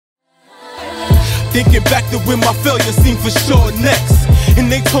Thinking back to when my failure seemed for sure next.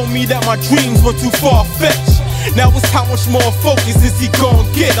 And they told me that my dreams were too far-fetched. Now it's how much more focus is he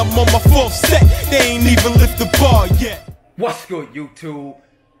gon' get? I'm on my 4th set, they ain't even lift the bar yet. What's good, YouTube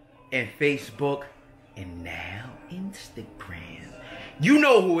and Facebook and now Instagram? You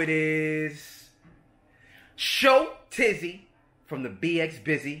know who it is. Show Tizzy from the BX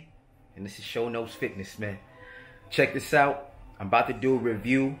Busy. And this is Show Knows Fitness, man. Check this out. I'm about to do a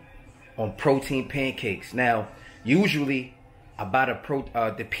review on protein pancakes. Now, usually I buy the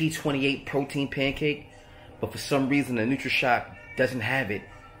P28 protein pancake, but for some reason the Nutritional doesn't have it.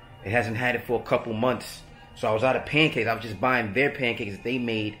 It hasn't had it for a couple months. So I was out of pancakes. I was just buying their pancakes that they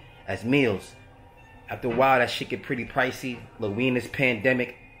made as meals. After a while, that shit get pretty pricey. Look, we in this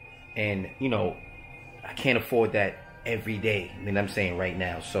pandemic, and you know, I can't afford that every day. You know what I'm saying right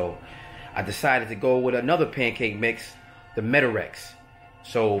now. So I decided to go with another pancake mix, the MET-Rx.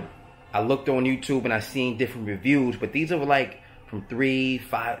 So I looked on YouTube and I seen different reviews, but these are like from 3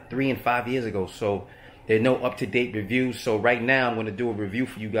 and 5 years ago. So there are no up-to-date reviews. So right now I'm going to do a review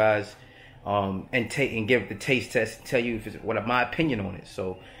for you guys and give it the taste test and tell you if it's what my opinion on it.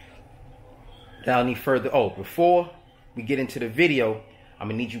 So without any further, before we get into the video, I'm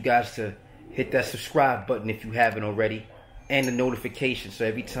gonna need you guys to hit that subscribe button if you haven't already, and the notification, so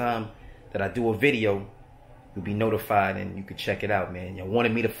every time that I do a video, you'll be notified and you can check it out, man. You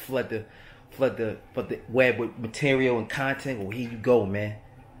wanted me to flood the web with material and content? Well, here you go, man.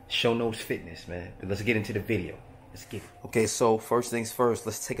 Show Knows Fitness, man. But let's get into the video. Let's get it. Okay, so first things first,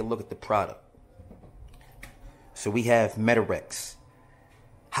 let's take a look at the product. So we have MET-Rx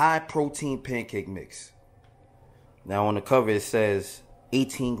high protein pancake mix. Now on the cover it says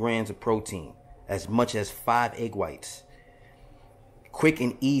 18 grams of protein, as much as 5 egg whites. Quick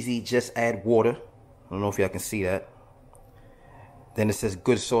and easy, just add water. I don't know if y'all can see that. Then it says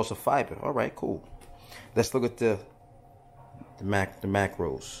good source of fiber. All right, cool. Let's look at the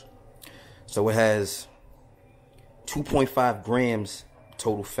macros. So it has 2.5 grams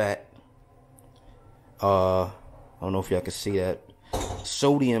total fat. I don't know if y'all can see that.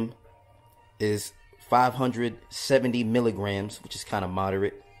 Sodium is 570 milligrams, which is kind of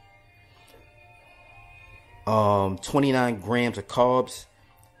moderate. 29 grams of carbs,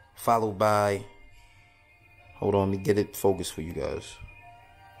 followed by, hold on, let me get it focused for you guys.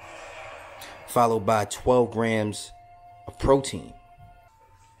 Followed by 12 grams of protein.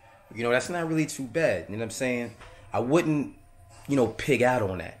 You know, that's not really too bad. You know what I'm saying? I wouldn't, pig out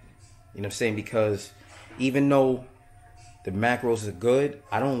on that. You know what I'm saying? Because even though the macros are good,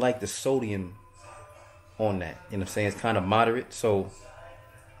 I don't like the sodium on that. You know what I'm saying? It's kind of moderate. So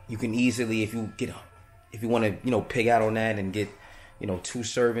you can easily, if you want to, pig out on that and get, 2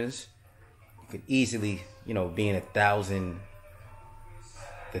 servings, you could easily, be in 1,000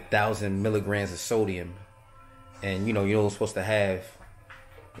 milligrams of sodium. And, you're supposed to have,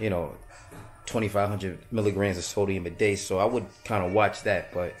 2,500 milligrams of sodium a day. So I would kind of watch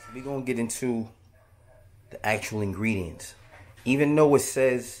that. But we're going to get into the actual ingredients. Even though it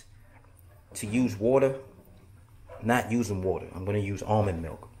says to use water, not using water. I'm going to use almond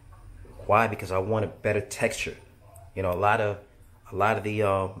milk. Why? Because I want a better texture. A lot of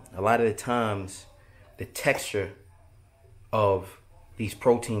the times the texture of these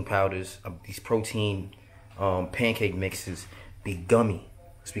protein powders, of these protein pancake mixes be gummy.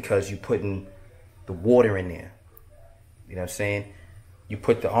 It's because you're putting the water in there. You know what I'm saying? You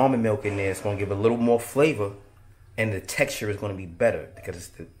put the almond milk in there, it's going to give a little more flavor, and the texture is going to be better because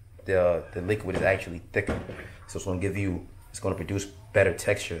it's the liquid is actually thicker. So it's going to produce better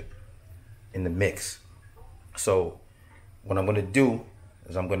texture in the mix. So what I'm going to do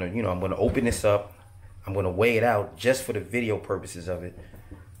is I'm going to open this up. I'm going to weigh it out just for the video purposes of it.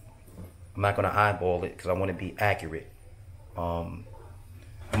 I'm not going to eyeball it because I want to be accurate. I'm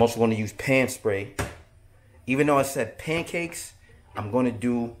also going to use pan spray. Even though I said pancakes, I'm going to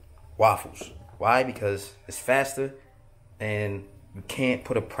do waffles. Why? Because it's faster and you can't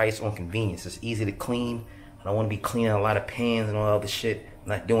put a price on convenience. It's easy to clean. I don't want to be cleaning a lot of pans and all that other shit. I'm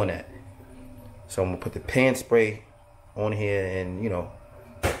not doing that. So I'm going to put the pan spray on here and,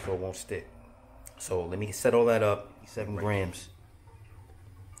 so it won't stick. So let me set all that up. 7 grams.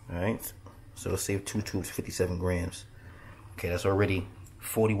 Alright. So let's say 2 tubes, 57 grams. Okay, that's already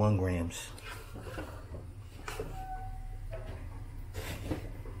 41 grams.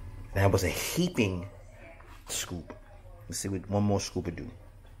 That was a heaping scoop. Let's see what one more scoop would do.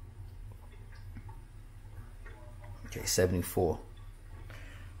 Okay, 74.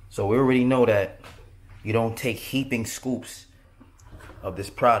 So we already know that you don't take heaping scoops of this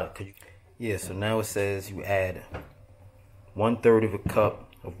product. Yeah, so now it says you add 1/3 of a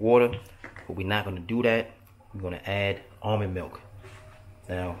cup of water but we're not going to do that. We're going to add almond milk.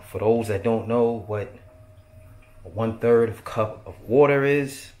 Now, for those that don't know what a 1/3 cup of water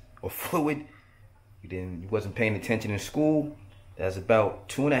is, or fluid, you wasn't paying attention in school, that's about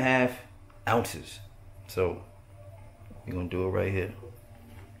 2.5 ounces. So, we're going to do it right here.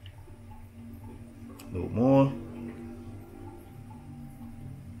 A little more.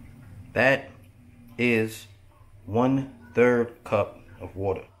 That is 1/3 cup of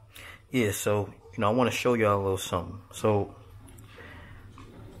water. Yeah, so, I want to show y'all a little something. So,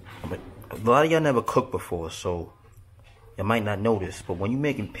 a lot of y'all never cooked before, so you might not know this, but when you're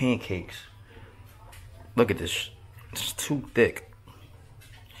making pancakes, look at this. It's too thick.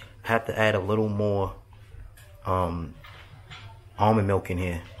 I have to add a little more almond milk in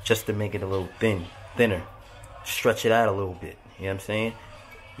here just to make it a little thinner. Stretch it out a little bit. You know what I'm saying?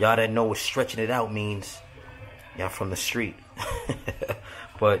 Y'all that know what stretching it out means, y'all from the street.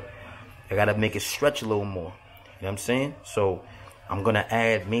 But I gotta make it stretch a little more. You know what I'm saying? So I'm gonna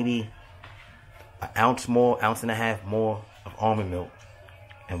add maybe an ounce more, 1.5 ounces more of almond milk,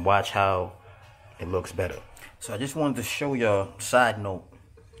 and watch how it looks better. So I just wanted to show y'all, side note,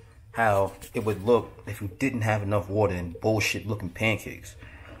 how it would look if you didn't have enough water in bullshit looking pancakes.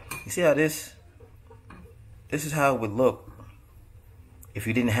 You see how this is how it would look if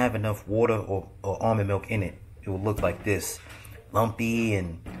you didn't have enough water or almond milk in it. It would look like this, lumpy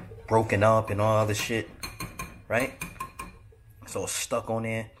and broken up and all other shit, right? So it's stuck on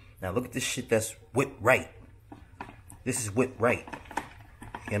there. Now look at this shit that's whipped right. This is whipped right. You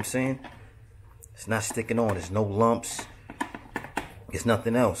know what I'm saying? It's not sticking on. There's no lumps. It's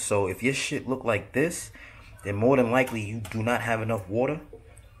nothing else. So if your shit look like this, then more than likely you do not have enough water.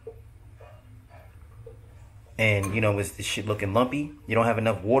 And, is this shit looking lumpy? You don't have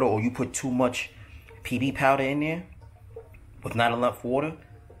enough water, or you put too much PB powder in there with not enough water.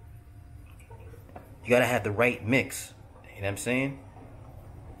 You gotta have the right mix. You know what I'm saying?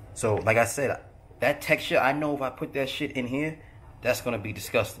 So, like I said, that texture, I know if I put that shit in here, that's gonna be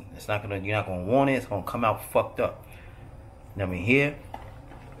disgusting. You're not gonna want it. It's gonna come out fucked up. I mean, here,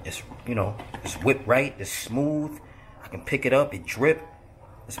 it's it's whipped right. It's smooth. I can pick it up. It drip.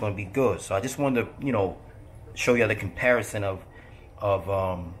 It's gonna be good. So I just wanted to, show you the comparison of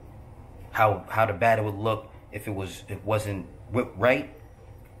how the batter would look if it wasn't whipped right,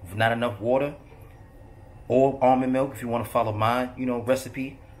 with not enough water, or almond milk if you want to follow my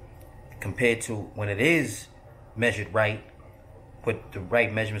recipe, compared to when it is measured right, put the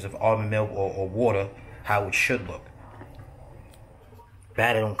right measurements of almond milk or water, how it should look.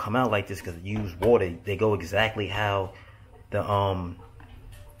 Batter don't come out like this because you use water. They go exactly how the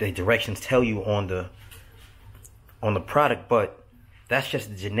directions tell you on the product, but that's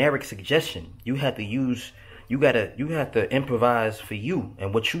just a generic suggestion. You have to improvise for you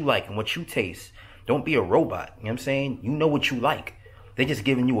and what you like and what you taste. Don't be a robot. You know what I'm saying? You know what you like. They're just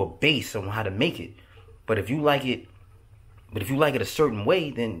giving you a base on how to make it. But if you like it a certain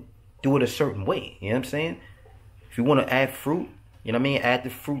way, then do it a certain way. You know what I'm saying? If you want to add fruit, you know what I mean? Add the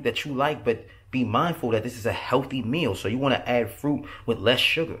fruit that you like, but be mindful that this is a healthy meal. So you want to add fruit with less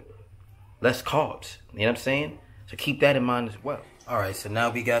sugar, less carbs. You know what I'm saying? So keep that in mind as well. All right, so now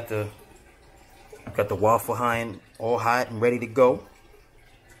we got the waffle iron all hot and ready to go.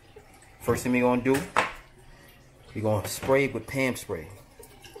 First thing we're gonna do, we're gonna spray it with pan spray.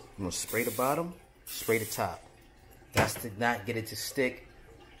 We're gonna spray the bottom, spray the top. That's to not get it to stick.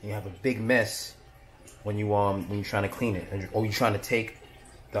 You have a big mess when you're trying to clean it, or you're trying to take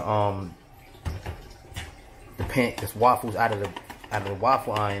the waffles out of the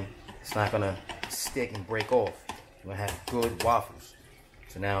waffle iron. It's not gonna stick and break off. You're gonna have good waffles.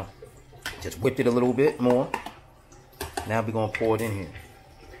 So now, just whip it a little bit more. Now we're gonna pour it in here.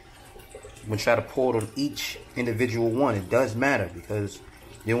 I'm gonna try to pour it on each individual one. It does matter because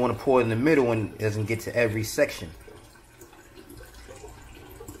you don't want to pour it in the middle and it doesn't get to every section.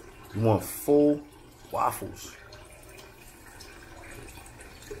 You want full waffles.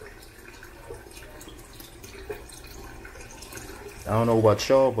 I don't know about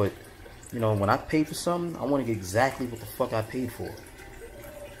y'all, but when I pay for something, I want to get exactly what the fuck I paid for.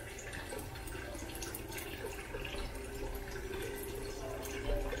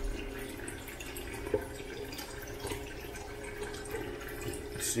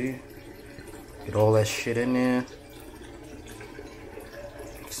 See? Get all that shit in there.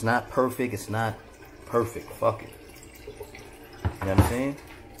 It's not perfect. It's not perfect. Fuck it. You know what I'm saying?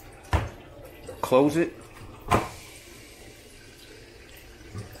 Close it.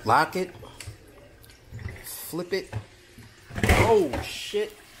 Lock it. Flip it. Oh,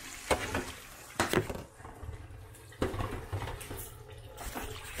 shit.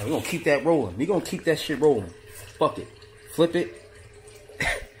 And we're gonna keep that rolling. We're gonna keep that shit rolling. Fuck it. Flip it.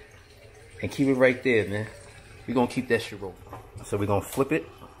 And keep it right there, man. We're gonna keep that shit rolling. So we're gonna flip it.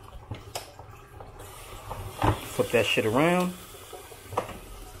 Flip that shit around.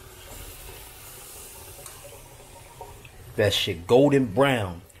 That shit golden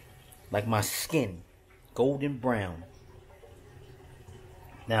brown. Like my skin. Golden brown.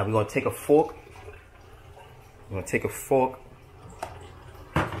 Now we're gonna take a fork. We're gonna take a fork.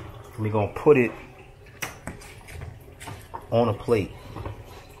 And we're gonna put it on a plate.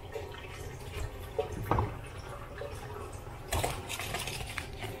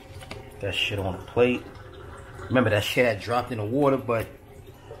 That shit on a plate. Remember that shit had dropped in the water, but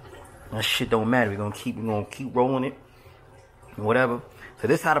that shit don't matter. We're gonna keep rolling it. Whatever. So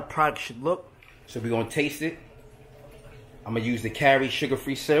this is how the product should look. So we're gonna taste it. I'm gonna use the Carrie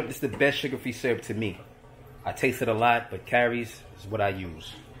sugar-free syrup. This is the best sugar-free syrup to me. I taste it a lot, but Carrie's is what I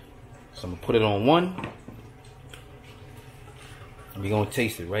use. So I'm gonna put it on one. And we're gonna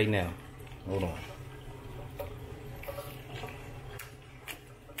taste it right now. Hold on.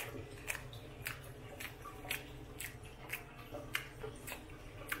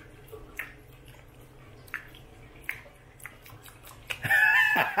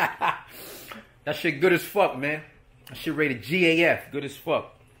 That shit good as fuck, man. That shit rated GAF, good as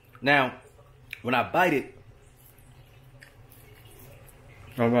fuck. Now, when I bite it,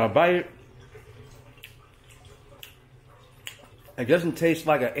 it doesn't taste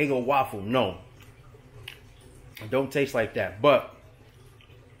like an Eggo waffle, no. It don't taste like that, but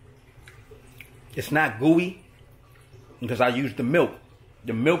it's not gooey because I used the milk.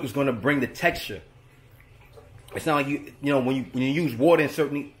 The milk is gonna bring the texture. It's not like you know when you use water in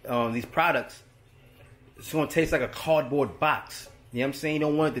certain these products, it's gonna taste like a cardboard box. You know what I'm saying? You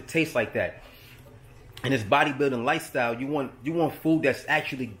don't want it to taste like that. In this bodybuilding lifestyle, you want food that's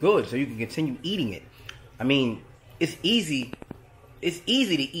actually good so you can continue eating it. I mean, it's easy to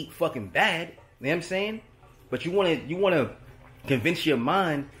eat fucking bad. You know what I'm saying? But you wanna convince your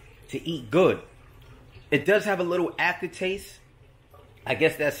mind to eat good. It does have a little aftertaste. I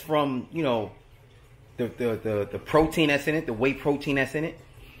guess that's from, you know, the protein that's in it, the whey protein that's in it.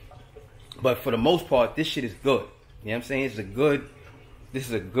 But for the most part, this shit is good. You know what I'm saying? This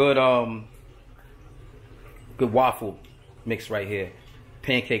is a good good waffle mix right here.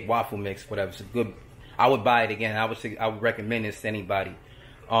 Pancake waffle mix, whatever. It's a good. I would buy it again. I would recommend this to anybody.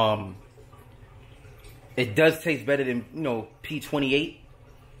 It does taste better than, you know, P28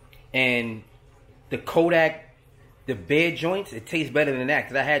 and the Kodak, the Bear joints. It tastes better than that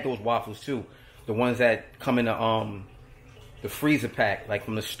because I had those waffles too. The ones that come in the freezer pack, like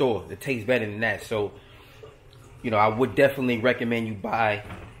from the store. It tastes better than that. So, you know, I would definitely recommend you buy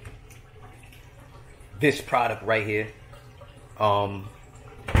this product right here. I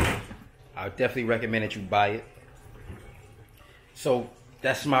would definitely recommend that you buy it. So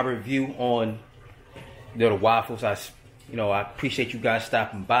that's my review on the waffles. I appreciate you guys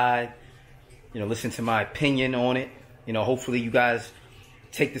stopping by. You know, listen to my opinion on it. You know, hopefully you guys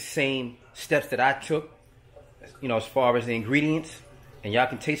take the same steps that I took, you know, as far as the ingredients, and y'all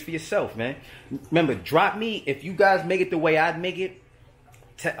can taste for yourself, man. Remember, drop me if you guys make it the way I'd make it.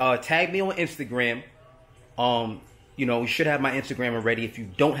 Tag me on Instagram. You know, you should have my Instagram already. If you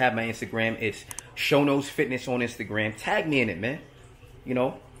don't have my Instagram, it's Show Knows Fitness on Instagram. Tag me in it, man. You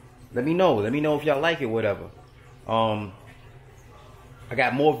know, let me know. Let me know if y'all like it, whatever. I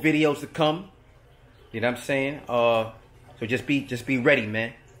got more videos to come. You know what I'm saying? So just be ready,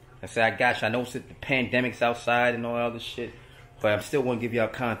 man. I said, I got you. I know the pandemic's outside and all that other shit, but I'm still going to give y'all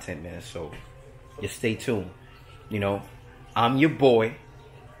content, man. So just stay tuned. You know, I'm your boy,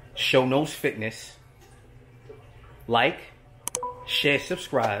 Show Knows Fitness. Like, share,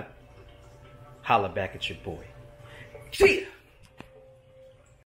 subscribe. Holla back at your boy. See ya.